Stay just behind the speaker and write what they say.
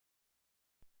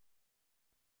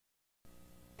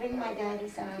bring my daddy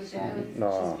some pigeons?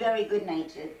 No. She's very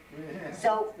good-natured.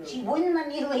 So she wouldn't let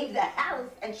me leave the house,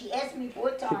 and she asked me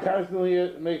 4 times. She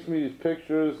constantly makes me these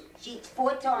pictures.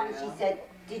 4 times she said,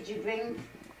 did you bring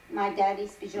my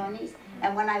daddy's pigeons?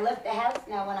 And when I left the house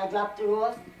now, when I dropped her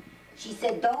off, she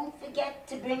said, don't forget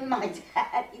to bring my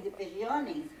daddy the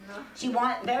pigeons. She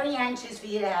very anxious for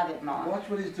you to have it, Mom. Watch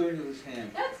what he's doing with his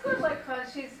hand. That's good, like,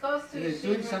 she's supposed to. He's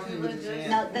doing something with his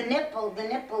hand. No, the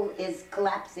nipple is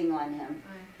collapsing on him.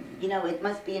 You know, it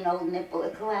must be an old nipple.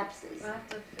 It collapses. I have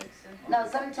to fix it. No,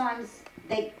 sometimes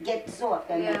they get soft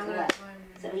and they collapse.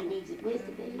 So he needs it. Where's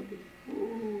the baby?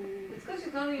 Ooh. It's because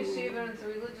she's going to yeshiva, and it's a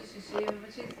religious yeshiva,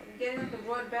 but she's getting like a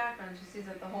broad background. She sees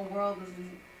that the whole world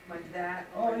isn't like that.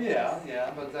 Oh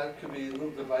yeah, but that could be a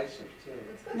little divisive too.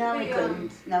 No, it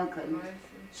couldn't. No, it couldn't.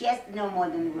 She has to know more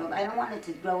than the world. I don't want her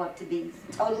to grow up to be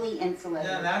totally insulated.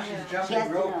 Yeah, now she's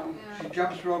jumping rope. She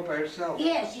jumps rope by herself.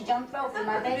 Yeah, she jumped rope in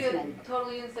my basement.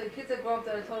 Totally insulated. Kids that grow up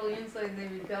that are totally insulated, they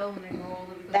rebel when they grow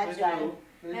older because That's they right.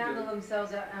 handle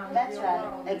themselves out. That's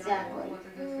right. Exactly.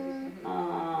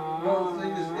 Well, the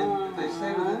thing is, if they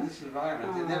stay within this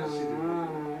environment, they never see the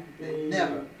world. They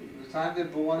never. From the time they're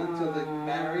born until they're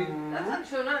married. That's not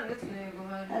true, not in this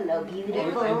neighborhood. Hello,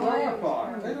 beautiful. Borough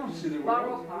Park. They don't see the Borough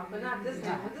world. Park, but not this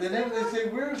neighborhood. They say,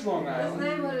 where's Long This Island?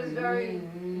 neighborhood is very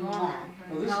normal.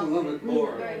 Well, this is a little bit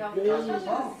more. Very healthy. Especially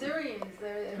the Syrians.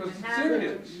 Because the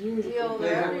Syrians,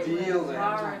 they have deal, they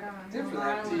have different, they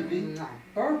have TV.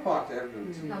 Borough Park, they have no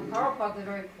TV. No, Borough Park, they're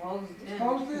very closed in.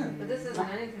 Closed in. But this isn't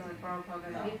anything like Borough Park. I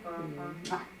hate Borough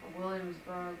Park. Or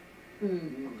Williamsburg.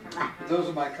 Those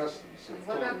are my customers.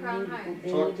 What about Crown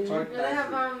Heights? Talk They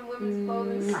have women's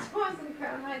clothing stores in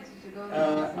Crown Heights. You should go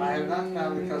there. I have not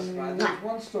found the customer. There's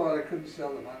one store I couldn't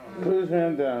sell them. I don't know. Put his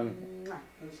hand down.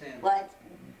 Put his hand. What?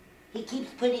 He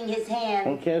keeps putting his hand.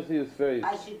 I can't see his face.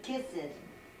 I should kiss it.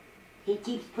 He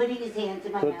keeps putting his hand to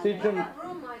my So mouth. teach him.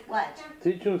 What?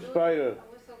 Teach him spider.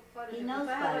 He knows if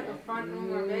I had like spider. a front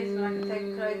room or a basement, I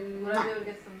could take, would I be able to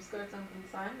get some skirts on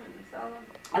consignment and sell them?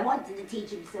 I wanted to teach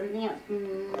him something else.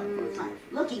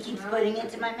 Look, he keeps putting it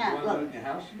to my mouth. Look. In your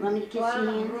house? Want me to kiss Well, I your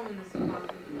don't have hand? room in this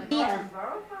apartment. Like, Yeah.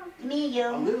 Borough Park? Me, you.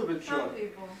 A little bit Some short.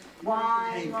 people.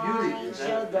 Wine, Hey, wine, beauty,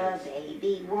 sugar,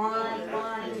 baby. Wine,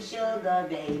 wine, sugar,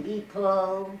 baby.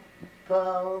 Pull,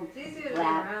 pull. It's easier to be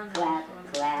Clap, around. clap,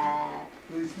 clap.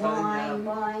 Please Wine,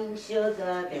 wine,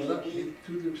 sugar, Hey, look, baby. he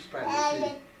threw the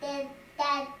spider.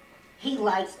 He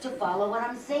likes to follow what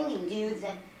I'm singing, dudes.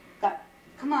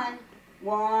 Come on.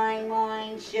 Wine,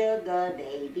 wine, sugar,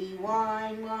 baby.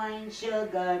 Wine, wine,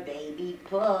 sugar, baby.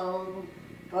 Pull,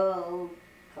 pull.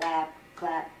 Clap,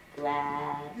 clap,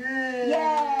 clap. Yay!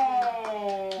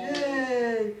 Yay!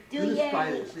 Yay! Do the yay.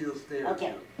 spider, so he'll stare.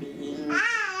 Okay.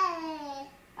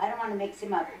 I don't want to mix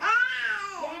him up.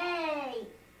 Yay!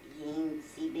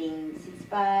 Beansy, beansy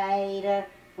spider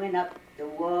went up the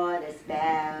water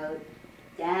spout.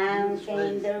 Down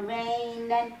came the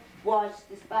rain and washed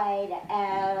the spider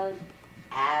out.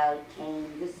 Out came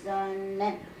the sun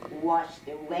and washed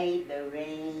away the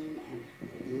rain. And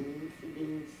the beansy,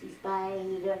 beansy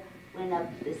spider went up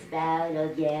the spout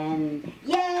again.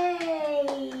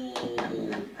 Yay!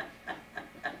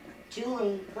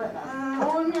 Julie,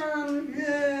 Poonam.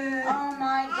 Yay! Oh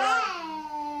my God.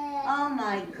 Oh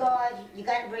my God. You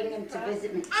gotta bring him to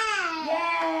visit me. The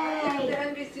Yay!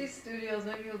 NBC studios,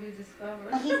 maybe you'll be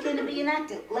discovered. He's gonna be an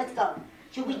actor. Let's go.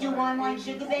 Should we do Wine, Wine,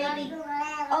 Sugar, Baby?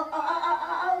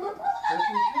 Oh, look.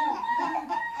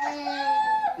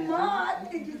 Mom,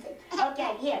 did you say?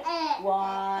 Okay, here.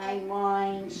 Wine,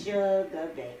 wine, sugar,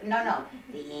 baby. No.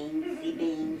 The incy,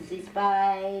 beansy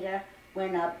spider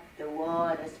went up the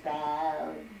water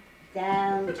spout.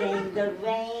 Down came the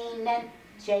rain and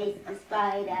chased the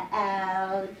spider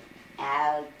out.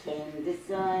 Out came the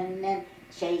sun and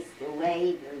chased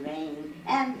away the rain.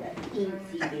 And the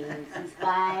incy, beansy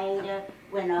spider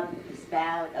went up the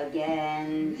spout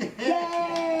again.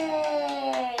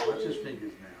 Yay! Watch his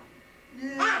fingers now.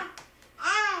 Yay!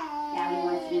 Now he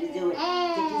wants me to do it.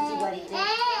 Did you see what he did?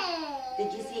 Did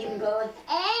you see him go?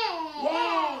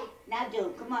 Yay! Now do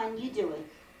it. Come on, you do it.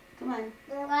 Come on.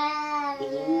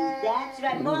 That's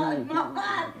right. More.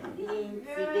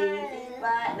 Beansy, beansy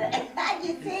spider.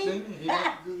 You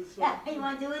see? You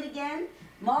want to do it again?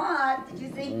 More. Did you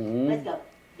see? Let's go.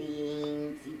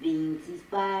 Beansy, beansy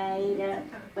spider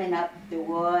went up the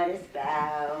water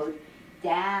spout.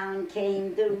 Down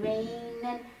came the rain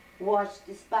and washed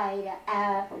the spider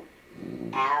out.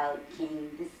 Out came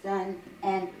the sun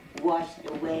and washed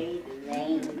away the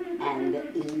rain. And the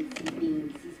beansy,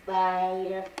 beansy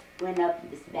spider went up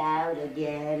the spout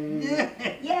again.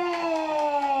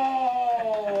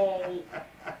 Yay!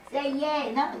 Say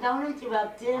yeah. No, don't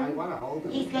interrupt I him. wanna hold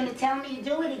it. He's gonna tell me to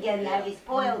do it again now. You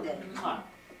spoiled it.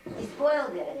 You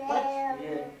spoiled it. What?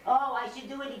 Oh, I should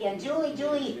do it again. Julie,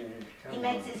 Julie. He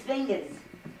makes his fingers.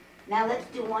 Now let's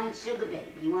do one sugar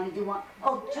baby. You wanna do one?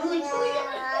 Oh, Julie, Julie.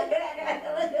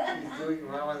 He's doing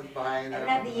well and buying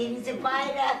Another eating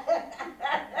spider.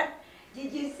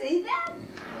 Did you see that?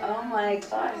 Oh my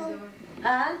God.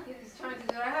 Huh? He's trying to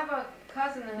do it. I have a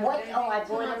cousin that has What? a baby Oh, I 2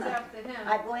 bought months him. after him.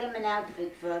 I bought him an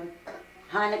outfit for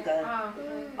Hanukkah. Oh,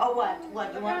 Oh, what?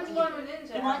 What? my You want parents me? bought him a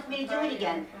ninja. He wants me to do it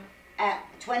again.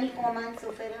 24 months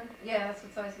will fit him. Yeah, that's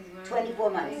what size he's wearing. 24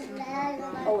 months.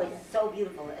 Oh, it's so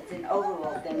beautiful. It's an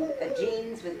overall thing.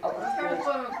 Jeans with. Oh, My it's parents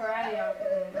good. bought him a karate outfit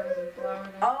when I was in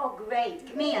Florida. Oh, great.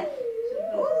 Come here.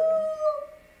 Ooh.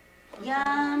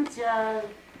 Yum Tov.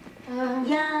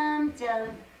 Yum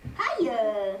Tov.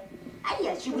 Hiya.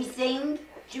 Hiya. Should we sing?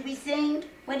 Should we sing?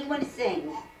 What do you want to sing?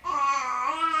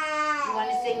 You want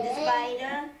to sing the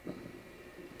spider?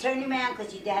 Turn around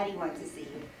because your daddy wants to see you.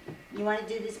 You want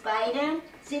to do the spider?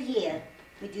 Sit here.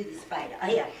 We do the spider. Oh,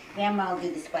 here. Grandma will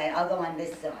do the spider. I'll go on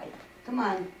this side. Come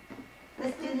on.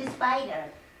 Let's do the spider.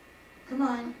 Come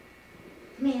on.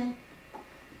 Come here.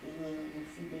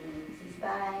 Fancy, fancy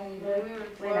spider.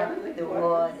 Went up the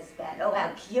water spout. Oh,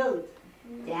 how cute.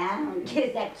 Down.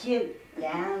 Is that cute?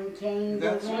 Down came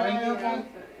the That's right. rain.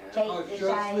 Oh, Chased the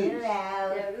short spider sleeves.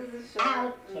 out. Yeah, this is short.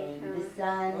 Out came the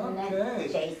sun. Okay.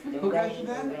 Chased the Who got rain. you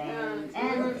that? The Yeah, rain. it's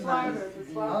And in the Florida, sun. it's a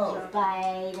The swap shop.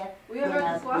 spider. We have went a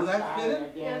up swap the that shop. fit it?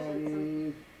 spider Yes, it's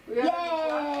again. We have a swap shop.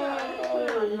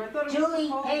 I thought it was Julie,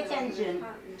 cold pay there. attention.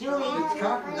 It's Julie. It's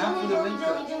cotton, not for the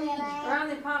winter. Julie. around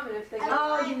the apartment if they get.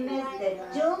 Oh, you missed it.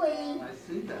 Julie. I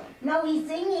see that. No, he's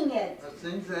singing it. That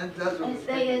sings and does And it.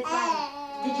 say it's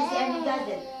Did you see how he does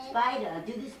it? Spider.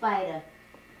 Do the spider.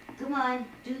 Come on.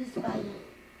 Do the spider.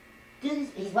 Do this.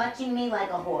 He's watching me like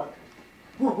a hawk.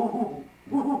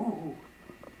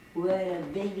 What a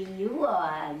baby you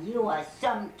are. You are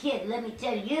some kid, let me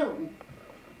tell you.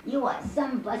 You are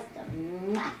some buster.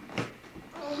 Mwah.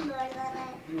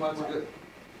 He wants good.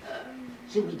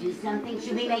 Should we do something?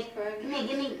 Should we make... Come here,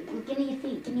 give me your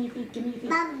feet. Give me your feet. Give me your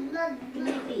feet. Give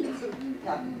me your feet.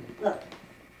 Look.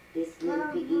 This little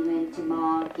piggy went to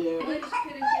market. Which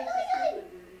kitty gives us food?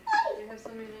 They have so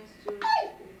many nice Jewish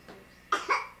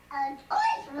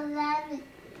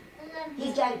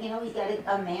He's got, he's got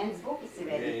a man's voice Yeah,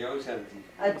 already. he always had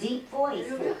a A deep voice.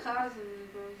 You have cars and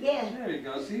Yeah, There he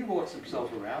goes. He walks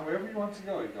himself around. Wherever he wants to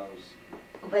go, he goes.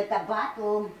 but the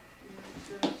bottle...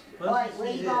 Boy,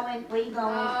 where you going? Where you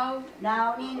going?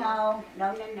 No.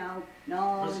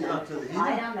 No. What's he got to the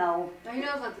I heater? don't know. He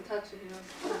knows not to touch it, he knows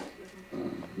to touch it.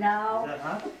 No. Is that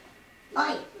hot?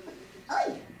 Oi! Oi!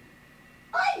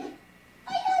 Oi!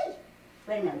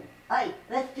 Wait a minute. Oi,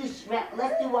 let's do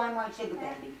wine, wine, sugar,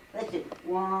 baby. Let's do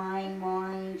wine,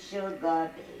 wine, sugar,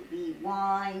 baby.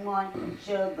 Wine,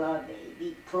 sugar,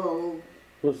 baby. Pull,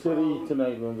 What's there to eat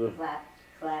tonight, Linda? clap,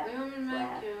 clap, We want to make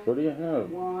clap. you. What do you have?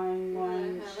 Wine,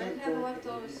 wine, I have sugar.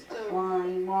 leftover stew.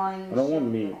 Wine, wine, I don't want sugar,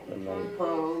 meat. baby. No.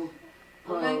 Pull,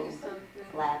 I'll make pull, you something.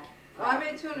 clap. Oh, I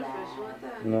made tuna fish, you want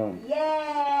that? No.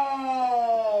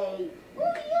 Yay!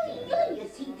 Ooh, you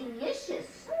see delicious.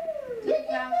 You're I'm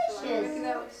making delicious.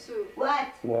 that with soup. What?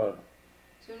 What?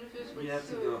 Tuna fish We with have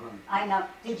to go, soup. hon. I know.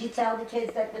 Did you tell the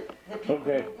kids that the people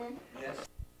Okay. moved in? Yes.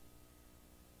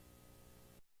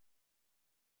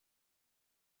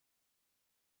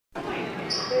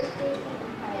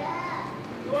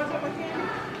 You want some with candy?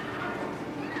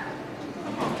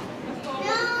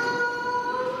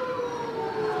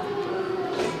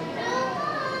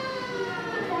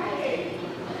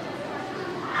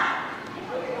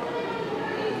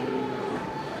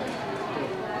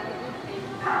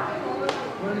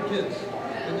 Where are the kids?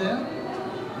 In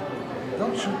there?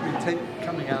 Don't shoot me tape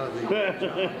coming out of the...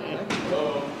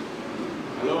 Hello.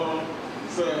 Hello,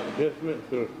 sir. Yes,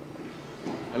 sir.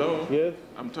 Hello. Yes?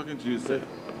 I'm talking to you, sir.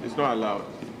 It's not allowed.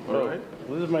 All Oh, right.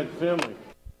 This is my family.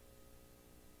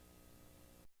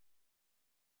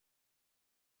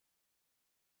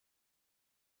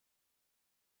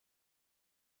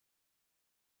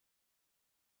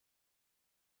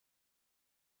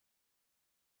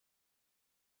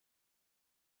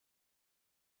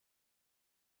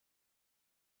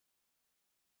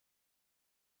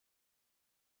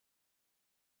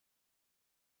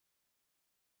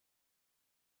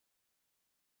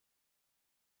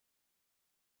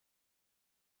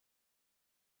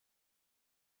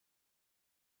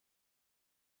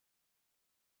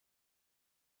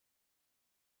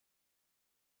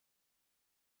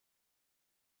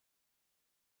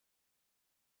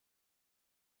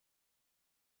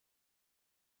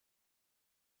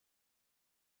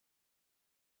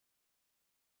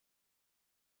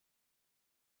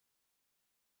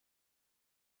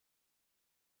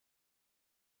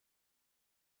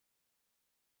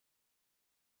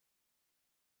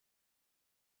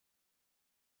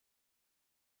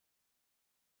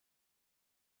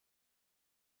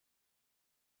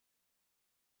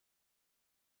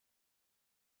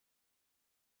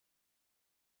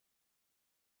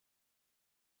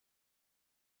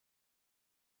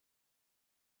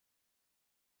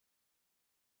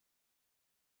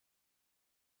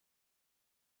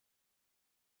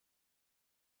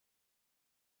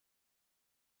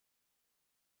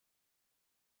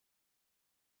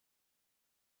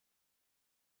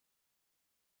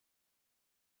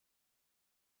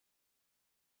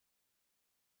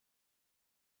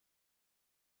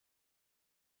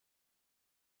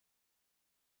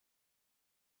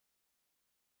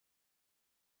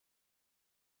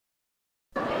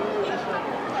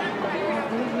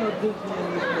 Disney in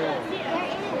this mall?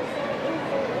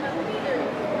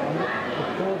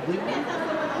 It's called Disney?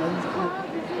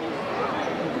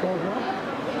 It's called what?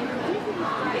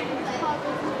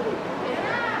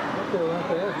 Okay, we'll have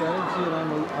to ask. I didn't see it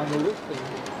on the listing.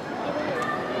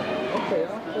 Okay,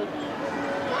 I'll check.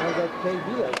 I've got KB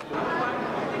actually.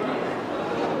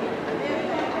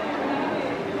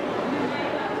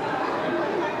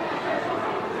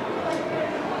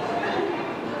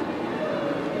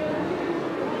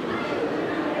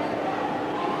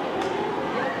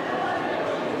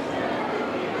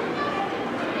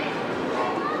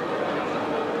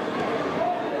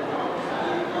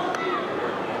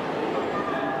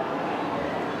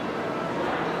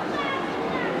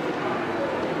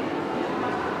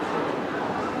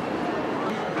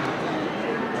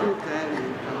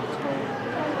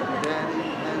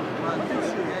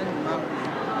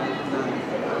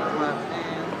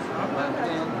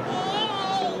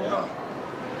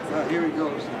 Here he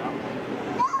goes now.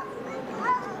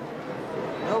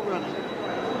 No running.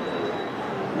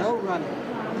 No running.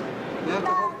 You have to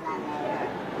hold.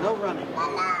 No running.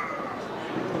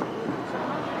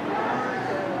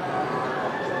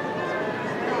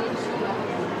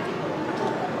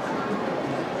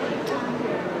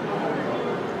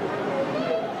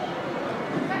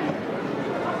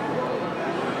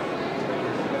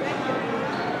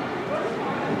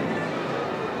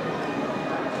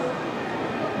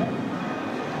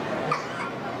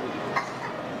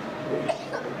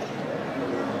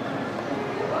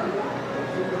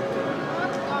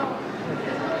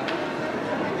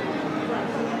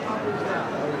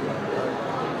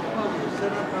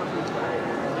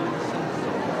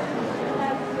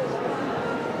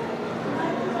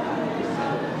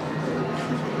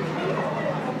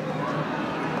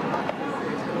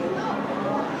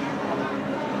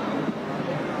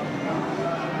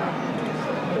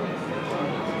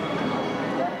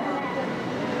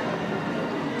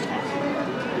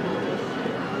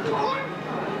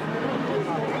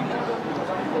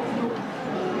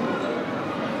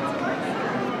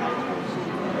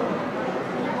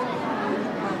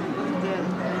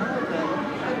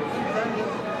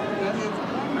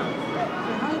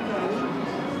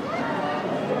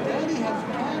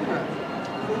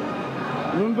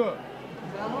 Linda.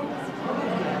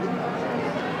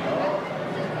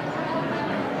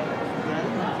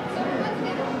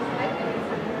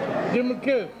 Give him a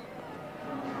kiss.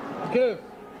 Kiss.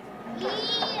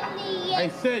 I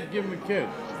said give him a kiss.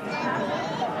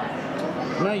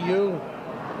 Not you.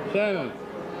 Shannon.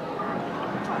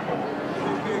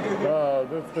 Oh,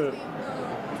 that's it.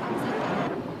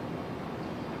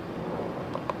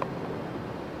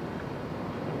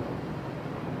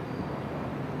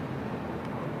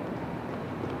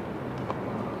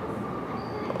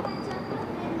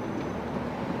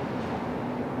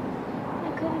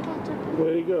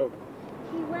 Where'd he go?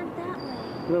 He went that way.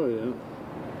 No, he didn't.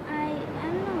 I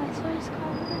don't know. I saw his car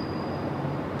over there.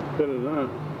 Better not.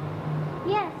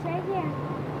 Yes, right here.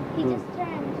 He just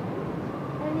turned.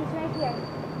 And he's right here.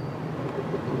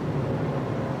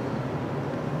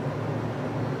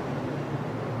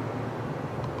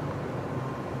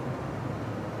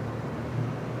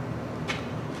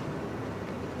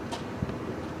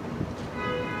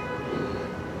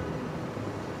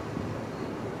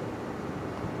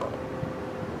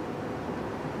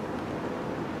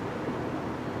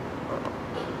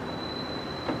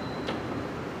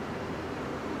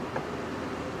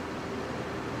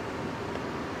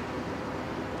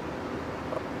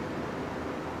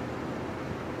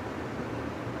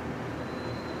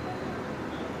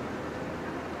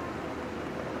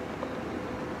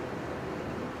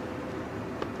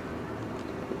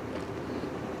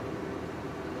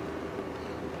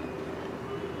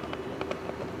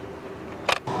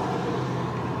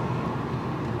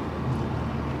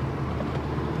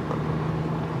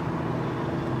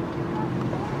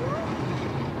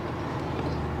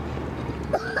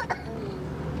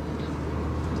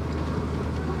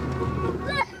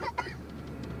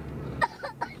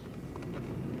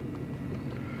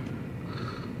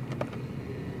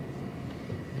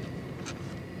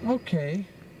 Okay.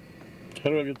 How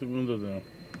do I get the window down?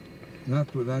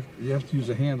 Not with that. You have to use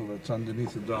a handle that's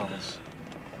underneath the dolls.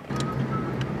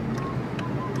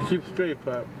 Keep straight,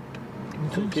 Pop.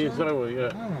 Keep sideways,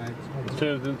 yeah. All right. It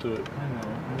turns into it. I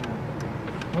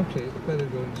know. Okay, better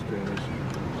go straight.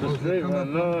 The straight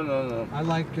one? No. I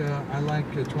like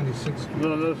 26th Street.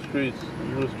 No streets.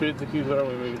 You go straight to Keith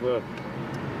Highway, make left.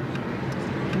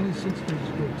 26th Street is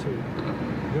good too.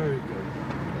 Very good.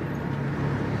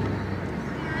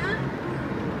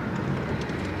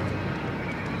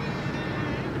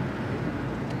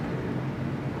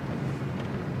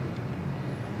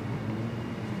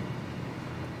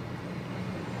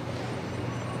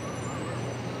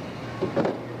 There's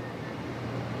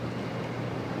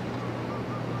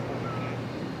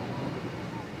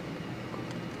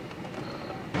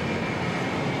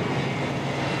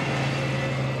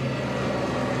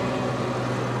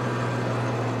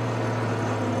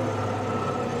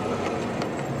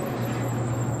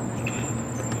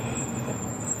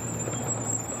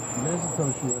a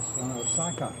kosher restaurant,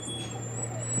 Osaka.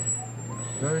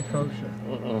 Very kosher.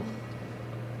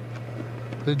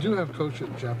 They do have kosher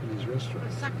Japanese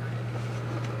restaurants.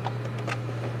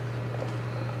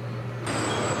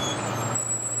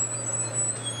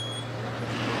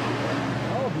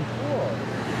 Oh, before.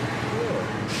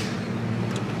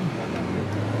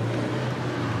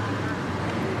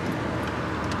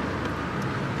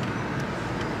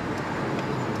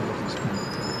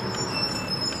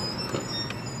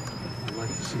 I'd like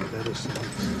to see better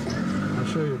sights. I'll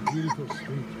show you a beautiful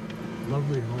street,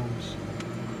 lovely homes.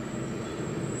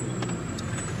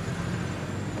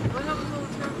 What happened to the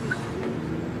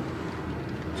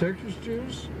Turkish? Turkish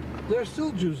Jews? There are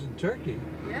still Jews in Turkey.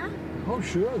 Yeah? Oh,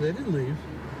 sure, they didn't leave.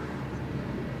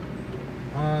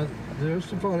 There's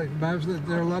Sephardic maps that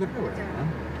there are a lot of people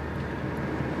around.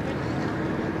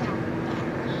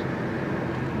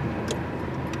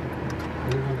 I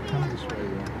didn't want to come this way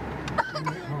though.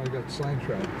 Oh, I got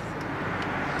sidetracked.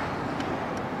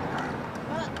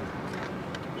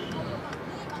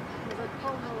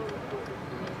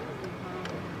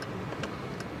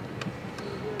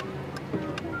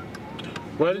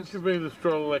 Why didn't you bring the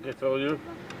stroller like I told you?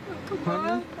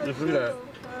 Pardon? Just look at that.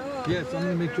 Yes, I'm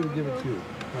going to make sure to give it to you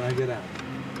when I get out.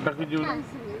 How could you? No,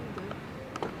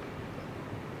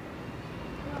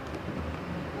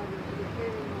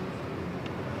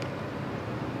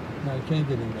 I can't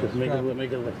get in there. Just make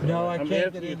it look. No, I I'm can't get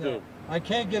asking in you there. to. I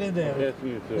can't get in there. I'm asking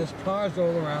you to. There's cars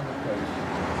all around the place.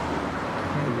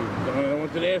 I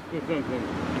want you to ask him something.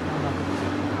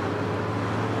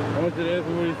 I want you to ask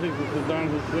him what he thinks of Saddam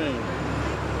Hussein.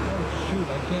 Oh shoot, I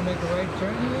can't make a right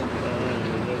turn here?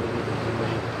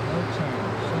 No turn.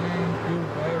 Thank you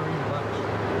very much.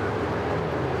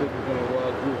 This is gonna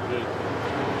wild goose chase.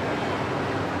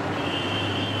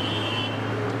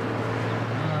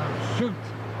 Shoot!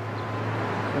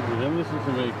 Okay, then listen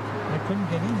to me. I couldn't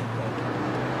get in it.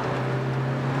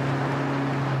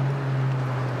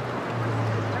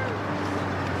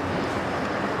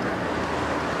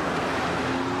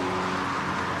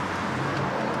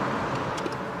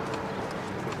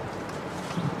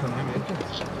 Can I make it?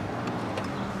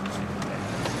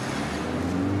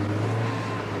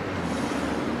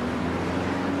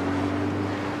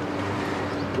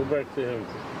 Go back to him.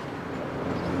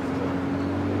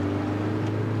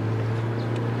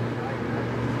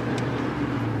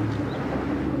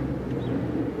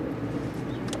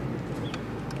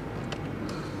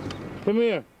 Come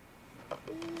here.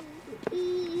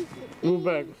 Move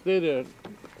back. Stay there.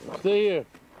 Stay here.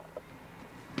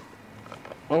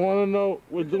 I want to know,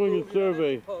 we're doing a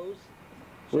survey.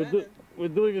 We're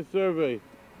doing a survey.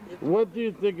 What do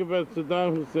you think about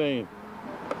Saddam Hussein?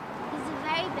 He's a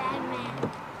very bad man.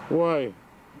 Why?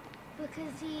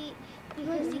 Because he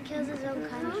kills his own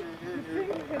country.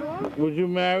 Would you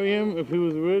marry him if he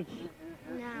was rich?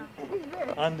 No.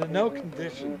 Under no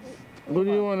conditions. Who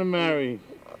do you want to marry?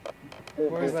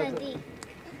 Worry about the- Sadiq.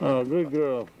 Oh, good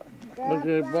girl.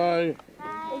 Okay, bye.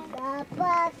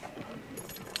 Bye.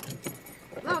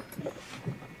 Look.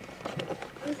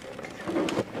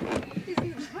 He's in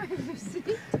the driver's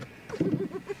seat.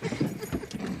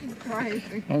 He's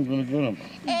driving. I'm gonna get him.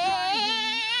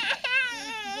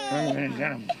 I'm gonna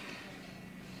get him.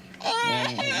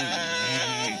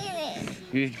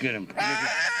 You get him.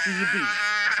 He's a beef.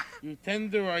 You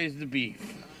tenderize the beef.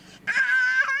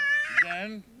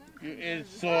 Then you add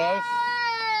sauce.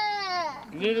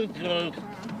 Little sauce.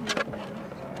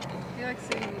 He likes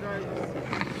sitting in the driver's seat.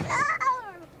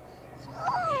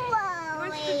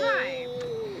 What's the drive?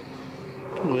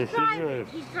 Where's the drive?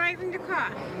 He's driving the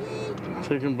car.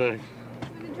 Take him back. You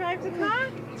want to drive the car?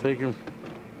 Take him.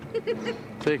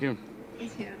 Take him.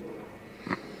 Yeah.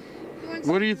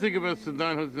 What do you think about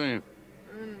Saddam Hussein?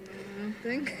 I don't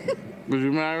think. Would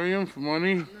you marry him for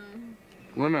money? No.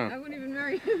 Why I not? wouldn't even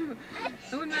marry him.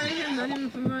 I wouldn't marry him, not even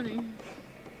for money.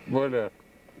 Why not?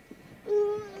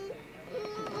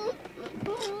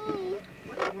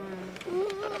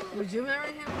 Would you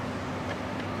marry him?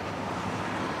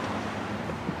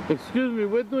 Excuse me,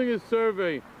 we're doing a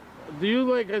survey. Do you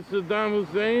like Saddam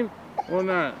Hussein or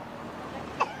not?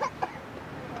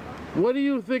 What do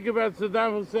you think about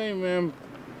Saddam Hussein, ma'am?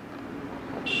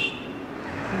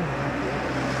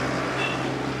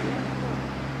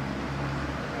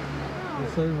 They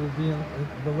said he was being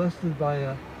molested by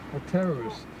a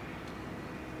terrorist.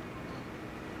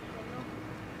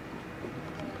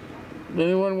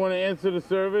 Anyone want to answer the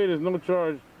survey? There's no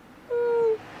charge.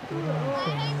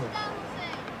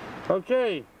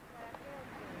 Okay.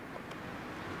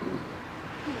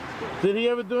 Did he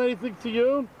ever do anything to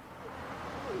you?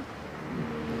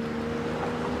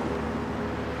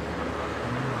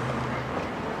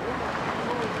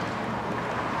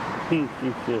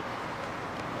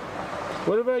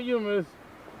 What about you, miss?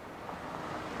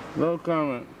 No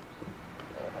comment.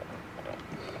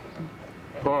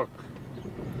 Park.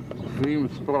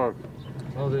 Dreams Park.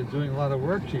 Oh, they're doing a lot of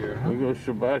work here, huh? We go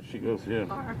Shabbat, she goes here.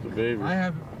 The baby.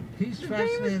 He's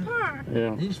fascinated.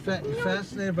 Yeah. He's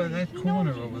fascinated by that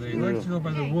corner over there. He likes to go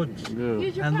by the woods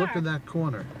Yeah. and look at that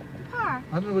corner. I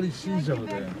don't know what he sees over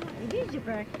there.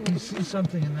 He sees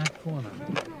something in that corner.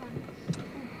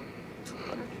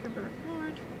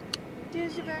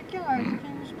 There's your backyard.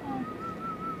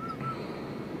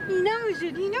 He knows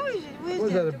it. He knows it. Where's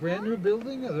Was that a brand new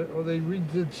building, or they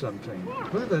redid something?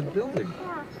 Look at that building.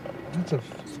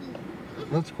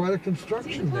 That's quite a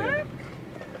construction there.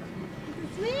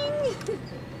 It's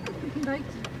he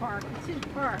likes his park. It's his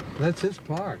park. That's his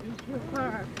park. It's your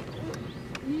park.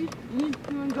 You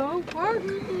want to go park?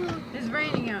 It's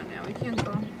raining out now. We can't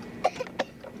go.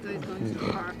 So he's going to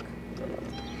the park.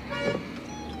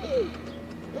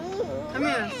 Come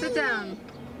here. Sit down.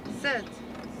 Sit.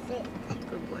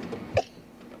 Good boy.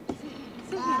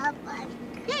 Sit here.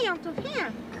 Here, Yom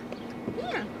here.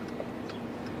 Here.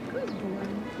 Good boy.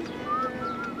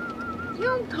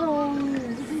 Yom Tov.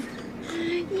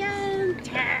 Yom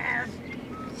Tov.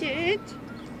 Sit.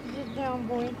 Sit down,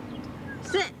 boy.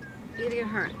 Sit. You're gonna get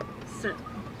hurt. Sit.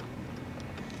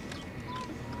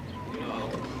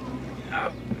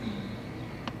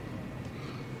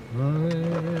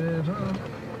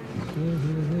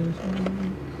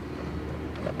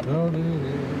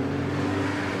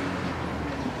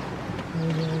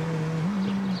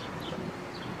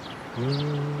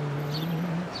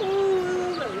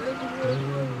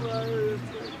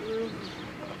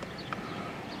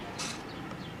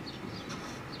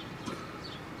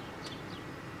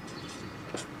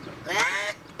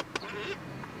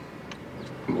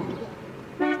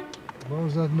 What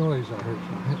was that noise I heard?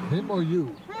 Him or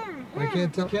you? I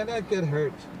can't tell. Cannot get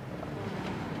hurt.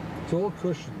 It's all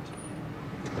cushioned.